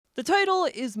The title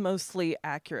is mostly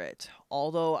accurate.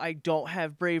 Although I don't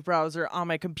have Brave browser on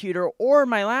my computer or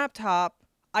my laptop,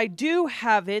 I do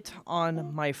have it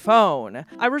on my phone.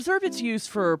 I reserve its use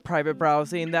for private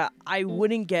browsing that I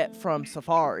wouldn't get from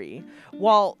Safari.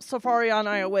 While Safari on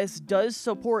iOS does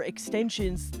support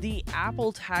extensions, the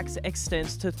Apple tax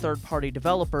extends to third-party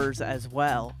developers as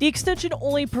well. The extension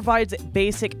only provides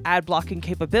basic ad blocking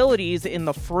capabilities in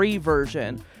the free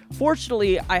version.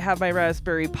 Fortunately, I have my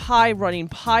Raspberry Pi running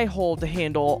Pi-hole to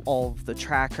handle all of the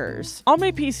trackers. On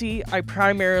my PC, I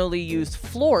primarily use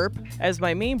Florp as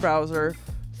my main browser,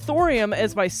 Thorium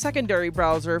as my secondary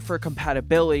browser for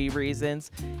compatibility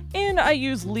reasons, and I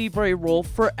use LibreWolf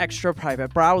for extra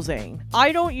private browsing.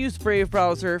 I don't use Brave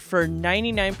browser for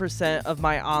 99% of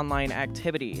my online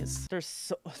activities. There's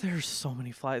so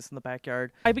many flies in the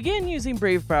backyard. I began using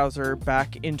Brave browser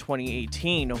back in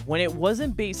 2018 when it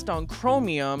wasn't based on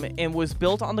Chromium and was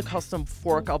built on the custom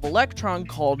fork of Electron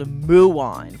called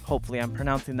Muon. Hopefully I'm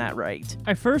pronouncing that right.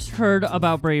 I first heard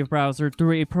about Brave browser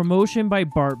through a promotion by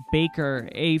Bart Baker,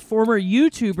 a former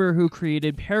YouTuber who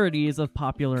created parodies of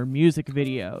popular music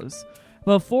videos.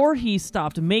 Before he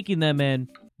stopped making them and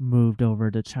moved over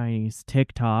to Chinese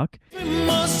TikTok,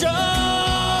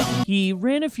 he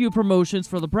ran a few promotions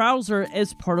for the browser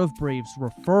as part of Brave's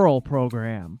referral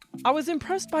program. I was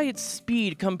impressed by its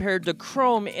speed compared to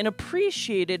Chrome and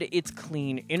appreciated its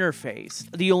clean interface.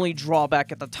 The only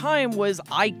drawback at the time was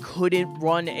I couldn't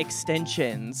run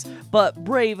extensions, but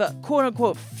Brave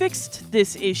quote-unquote fixed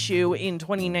this issue in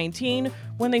 2019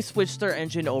 when they switched their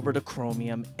engine over to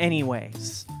Chromium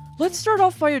anyways. Let's start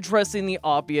off by addressing the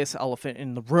obvious elephant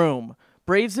in the room: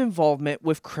 Brave's involvement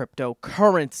with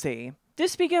cryptocurrency.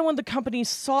 This began when the company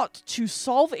sought to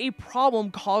solve a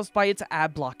problem caused by its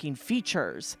ad blocking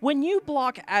features. When you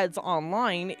block ads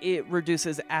online, it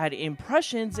reduces ad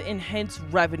impressions and hence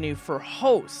revenue for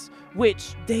hosts,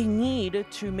 which they need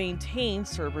to maintain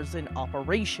servers in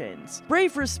operations.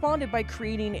 Brave responded by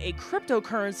creating a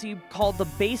cryptocurrency called the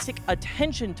Basic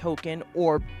Attention Token,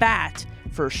 or BAT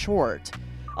for short,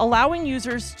 allowing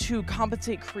users to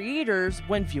compensate creators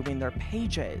when viewing their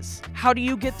pages. How do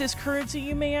you get this currency,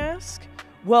 you may ask?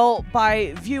 Well,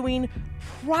 by viewing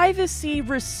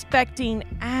privacy-respecting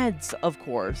ads, of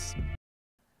course.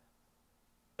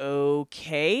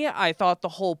 Okay, I thought the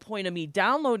whole point of me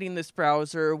downloading this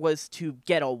browser was to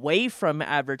get away from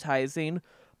advertising,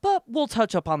 but we'll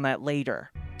touch up on that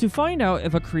later. To find out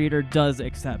if a creator does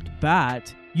accept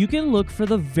BAT, you can look for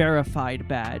the verified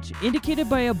badge, indicated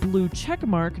by a blue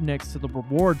checkmark next to the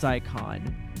rewards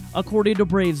icon. According to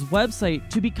Brave's website,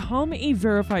 to become a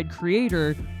verified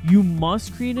creator, you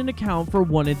must create an account for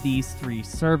one of these three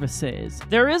services.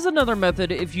 There is another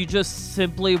method if you just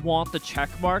simply want the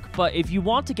checkmark, but if you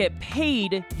want to get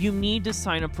paid, you need to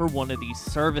sign up for one of these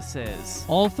services.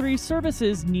 All three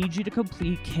services need you to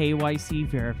complete KYC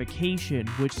verification,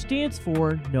 which stands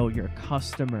for Know Your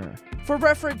Customer. For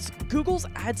reference, Google's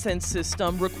AdSense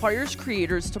system requires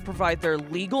creators to provide their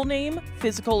legal name,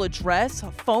 physical address,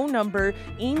 phone number,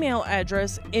 email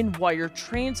address, and wire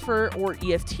transfer or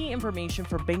EFT information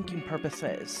for banking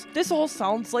purposes. This all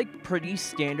sounds like pretty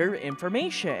standard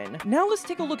information. Now let's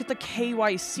take a look at the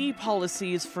KYC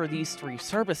policies for these three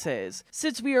services.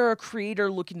 Since we are a creator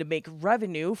looking to make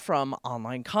revenue from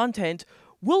online content,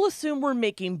 we'll assume we're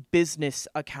making business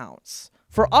accounts.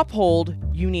 For Uphold,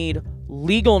 you need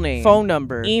legal name, phone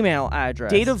number, email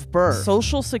address, date of birth,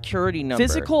 social security number,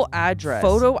 physical address,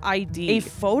 photo ID, a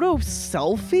photo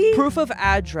selfie, proof of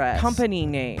address, company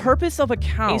name, purpose of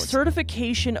account, a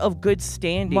certification of good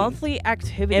standing, monthly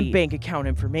activity, and bank account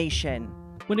information.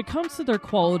 When it comes to their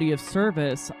quality of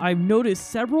service, I've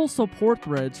noticed several support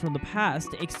threads from the past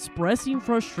expressing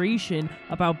frustration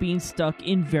about being stuck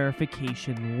in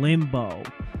verification limbo.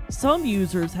 Some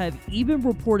users have even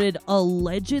reported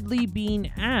allegedly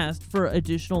being asked for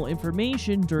additional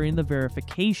information during the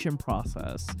verification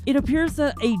process. It appears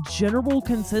that a general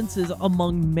consensus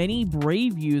among many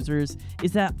Brave users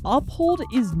is that Uphold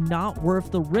is not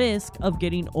worth the risk of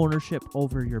getting ownership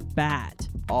over your BAT.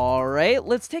 Alright,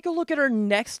 let's take a look at our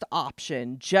next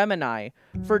option, Gemini.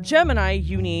 For Gemini,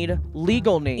 you need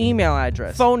legal name, email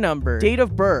address, phone number, date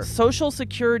of birth, social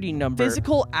security number,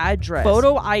 physical address,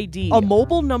 photo ID, a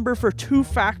mobile number for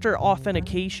two-factor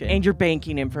authentication, and your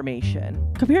banking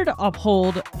information. Compared to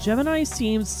Uphold, Gemini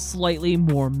seems slightly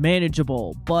more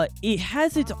manageable, but it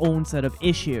has its own set of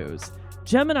issues.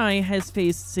 Gemini has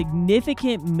faced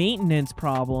significant maintenance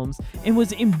problems and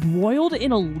was embroiled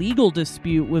in a legal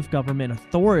dispute with government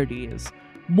authorities.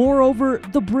 Moreover,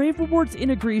 the Brave Rewards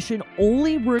integration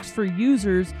only works for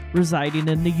users residing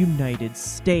in the United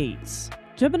States.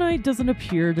 Gemini doesn't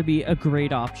appear to be a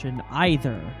great option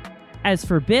either. As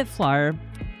for Bitflyer,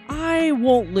 I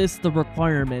won't list the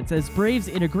requirements as Brave's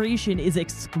integration is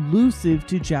exclusive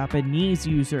to Japanese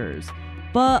users,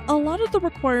 but a lot of the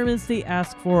requirements they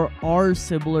ask for are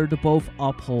similar to both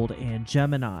Uphold and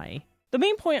Gemini. The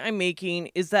main point I'm making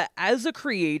is that as a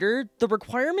creator, the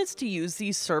requirements to use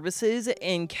these services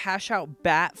and cash out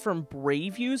BAT from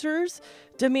Brave users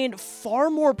demand far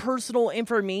more personal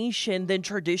information than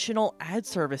traditional ad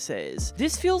services.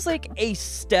 This feels like a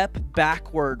step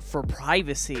backward for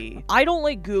privacy. I don't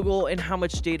like Google and how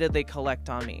much data they collect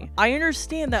on me. I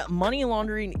understand that money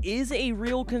laundering is a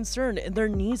real concern and there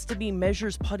needs to be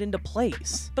measures put into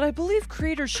place. But I believe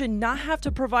creators should not have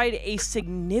to provide a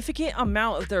significant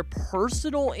amount of their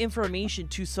personal information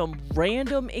to some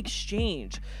random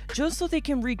exchange just so they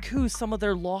can recoup some of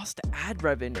their lost ad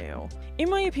revenue. In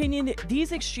my opinion,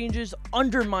 these exchanges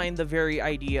undermine the very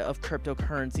idea of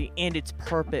cryptocurrency and its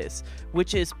purpose,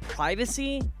 which is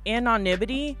privacy,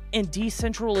 anonymity, and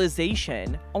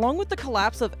decentralization. Along with the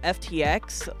collapse of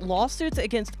FTX, lawsuits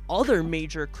against other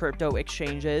major crypto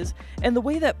exchanges, and the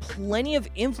way that plenty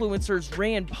of influencers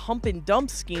ran pump and dump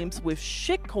schemes with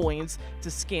shitcoins to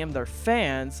scam their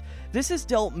fans, this has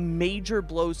dealt major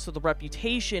blows to the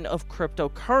reputation of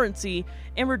cryptocurrency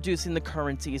and reducing the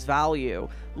currency's value,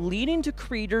 leading to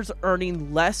creators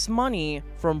earning less money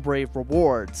from Brave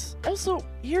rewards. Also,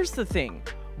 here's the thing.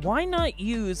 Why not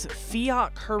use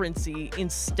fiat currency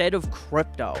instead of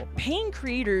crypto? Paying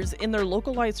creators in their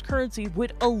localized currency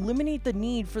would eliminate the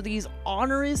need for these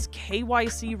onerous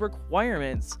KYC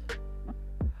requirements.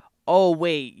 Oh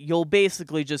wait, you'll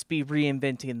basically just be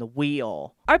reinventing the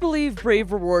wheel. I believe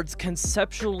Brave Rewards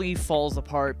conceptually falls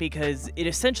apart because it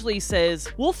essentially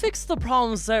says, we'll fix the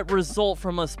problems that result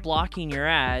from us blocking your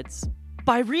ads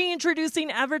by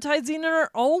reintroducing advertising in our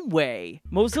own way.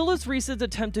 Mozilla's recent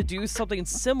attempt to do something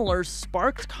similar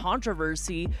sparked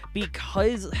controversy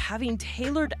because having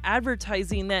tailored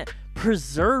advertising that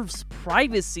preserves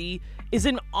privacy is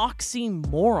an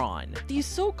oxymoron. These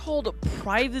so-called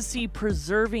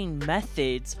privacy-preserving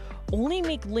methods only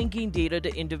make linking data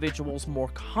to individuals more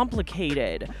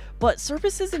complicated, but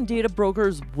services and data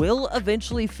brokers will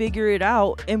eventually figure it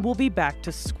out and we'll be back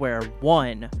to square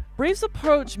one. Brave's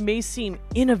approach may seem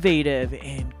innovative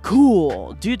and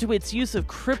cool due to its use of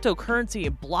cryptocurrency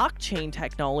and blockchain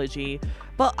technology,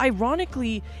 but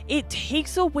ironically, it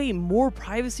takes away more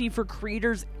privacy for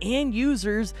creators and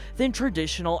users than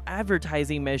traditional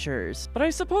advertising measures. But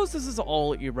I suppose this is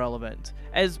all irrelevant,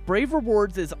 as Brave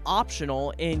Rewards is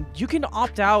optional and you can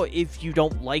opt out if you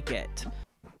don't like it.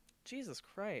 Jesus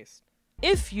Christ.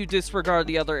 If you disregard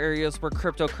the other areas where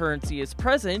cryptocurrency is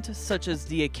present, such as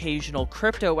the occasional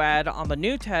crypto ad on the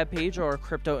new tab page or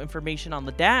crypto information on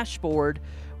the dashboard,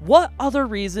 what other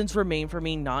reasons remain for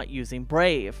me not using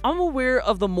Brave? I'm aware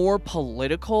of the more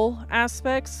political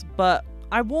aspects, but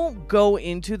I won't go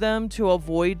into them to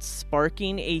avoid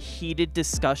sparking a heated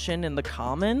discussion in the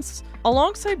comments.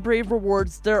 Alongside Brave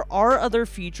Rewards, there are other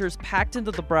features packed into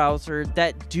the browser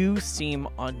that do seem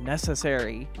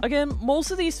unnecessary. Again, most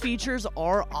of these features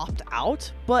are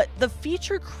opt-out, but the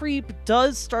feature creep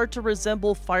does start to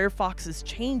resemble Firefox's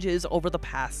changes over the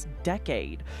past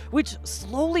decade, which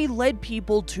slowly led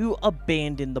people to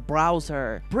abandon the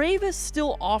browser. Brave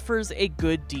still offers a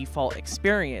good default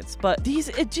experience, but these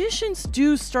additions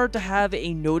do start to have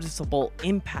a noticeable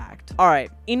impact. Alright,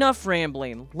 enough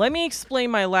rambling. Let me explain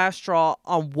my last straw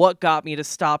on what got me to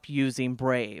stop using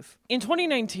Brave. In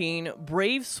 2019,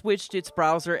 Brave switched its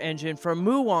browser engine from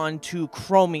Muon to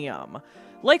Chromium,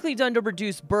 likely done to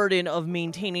reduce burden of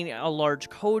maintaining a large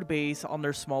code base on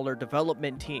their smaller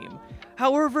development team.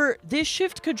 However, this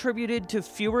shift contributed to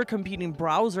fewer competing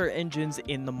browser engines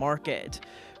in the market,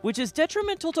 which is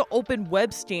detrimental to open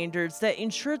web standards that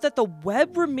ensure that the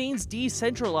web remains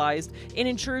decentralized and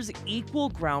ensures equal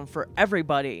ground for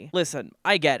everybody. Listen,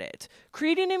 I get it.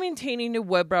 Creating and maintaining a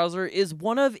web browser is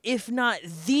one of, if not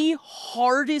the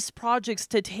hardest projects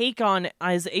to take on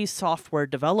as a software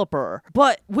developer.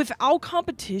 But without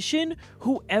competition,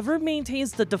 whoever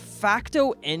maintains the de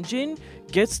facto engine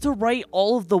gets to write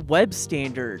all of the web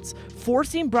standards,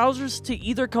 forcing browsers to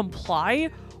either comply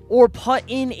or put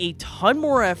in a ton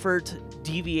more effort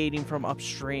deviating from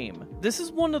upstream. This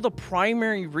is one of the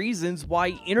primary reasons why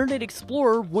Internet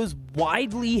Explorer was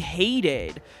widely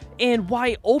hated and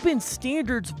why open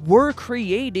standards were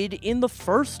created in the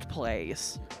first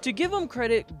place. To give them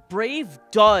credit, Brave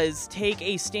does take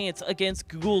a stance against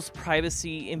Google's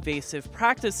privacy invasive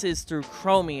practices through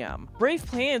Chromium. Brave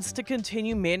plans to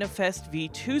continue Manifest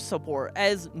v2 support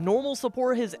as normal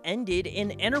support has ended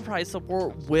and enterprise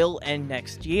support will end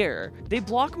next year. They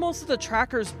block most of the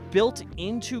trackers built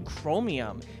into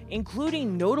Chromium,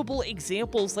 including notable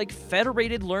examples like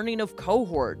federated learning of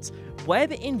cohorts,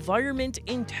 web environment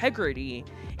integrity,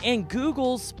 and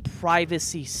Google's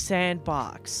privacy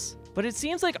sandbox. But it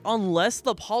seems like unless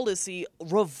the policy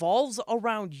revolves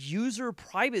around user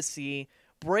privacy,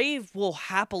 Brave will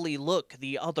happily look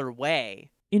the other way.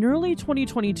 In early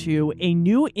 2022, a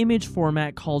new image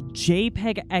format called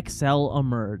JPEG XL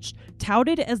emerged,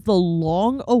 touted as the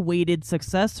long-awaited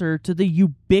successor to the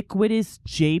ubiquitous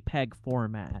JPEG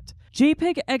format.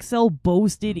 JPEG XL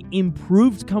boasted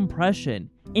improved compression,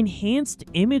 enhanced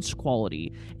image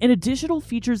quality, and additional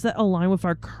features that align with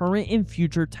our current and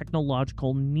future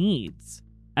technological needs.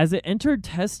 As it entered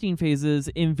testing phases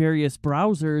in various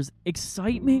browsers,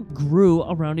 excitement grew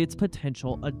around its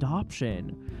potential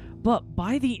adoption. But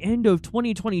by the end of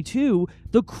 2022,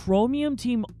 the Chromium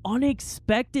team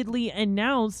unexpectedly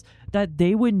announced that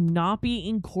they would not be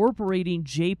incorporating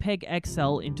JPEG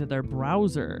XL into their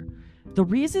browser. The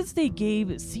reasons they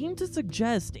gave seemed to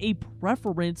suggest a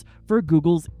preference for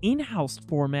Google's in-house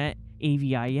format,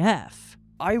 AVIF.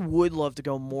 I would love to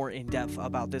go more in depth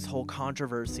about this whole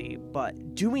controversy,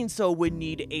 but doing so would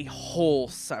need a whole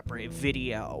separate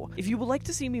video. If you would like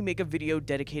to see me make a video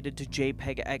dedicated to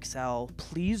JPEG XL,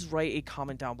 please write a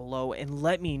comment down below and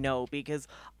let me know, because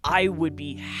I would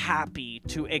be happy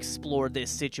to explore this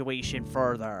situation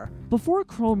further. Before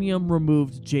Chromium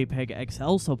removed JPEG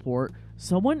XL support,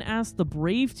 someone asked the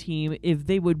Brave team if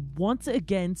they would once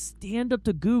again stand up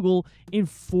to Google and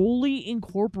fully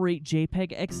incorporate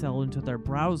JPEG XL into their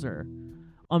browser.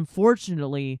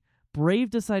 Unfortunately,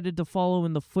 Brave decided to follow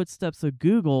in the footsteps of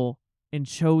Google and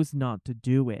chose not to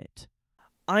do it.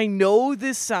 I know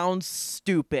this sounds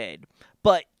stupid,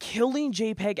 but killing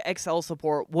JPEG XL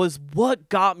support was what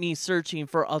got me searching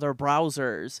for other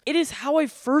browsers. It is how I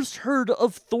first heard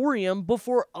of Thorium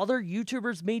before other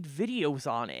YouTubers made videos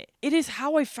on it. It is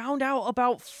how I found out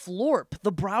about Florp,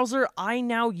 the browser I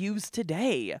now use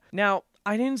today. Now,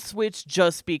 I didn't switch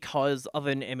just because of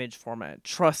an image format.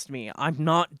 Trust me, I'm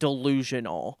not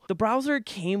delusional. The browser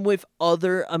came with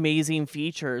other amazing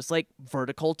features like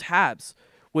vertical tabs,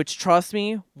 which, trust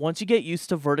me, once you get used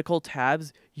to vertical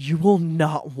tabs, you will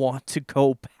not want to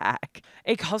go back.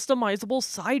 A customizable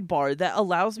sidebar that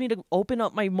allows me to open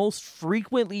up my most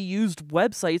frequently used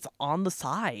websites on the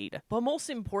side. But most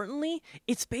importantly,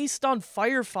 it's based on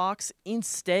Firefox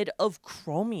instead of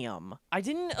Chromium. I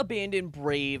didn't abandon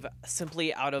Brave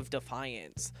simply out of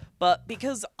defiance, but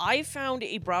because I found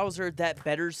a browser that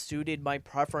better suited my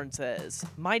preferences.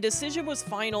 My decision was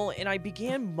final, and I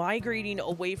began migrating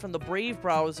away from the Brave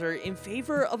browser in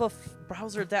favor of a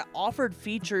browser that offered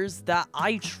features that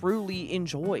I truly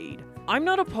enjoyed. I'm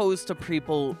not opposed to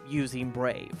people using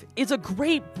Brave. It's a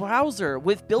great browser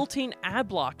with built-in ad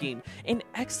blocking and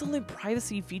excellent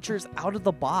privacy features out of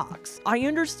the box. I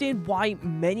understand why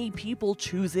many people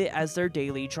choose it as their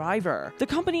daily driver. The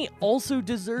company also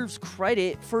deserves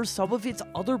credit for some of its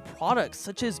other products,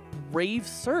 such as Brave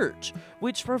Search,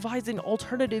 which provides an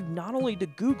alternative not only to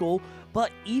Google,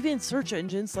 but even search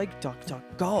engines like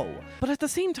DuckDuckGo. But at the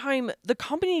same time, the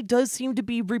company does seem to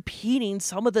be repeating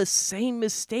some of the same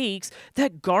mistakes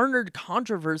that garnered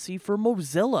controversy for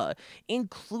Mozilla,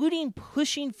 including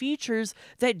pushing features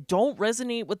that don't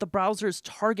resonate with the browser's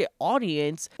target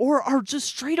audience or are just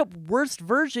straight up worst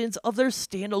versions of their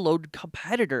standalone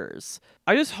competitors.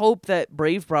 I just hope that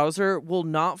Brave browser will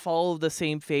not follow the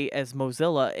same fate as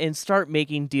Mozilla and start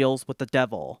making deals with the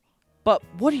devil. But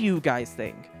what do you guys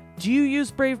think? Do you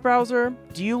use Brave browser?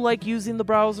 Do you like using the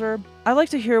browser? I'd like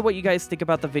to hear what you guys think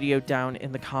about the video down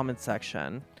in the comments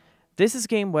section. This is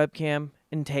Game Webcam,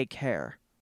 and take care.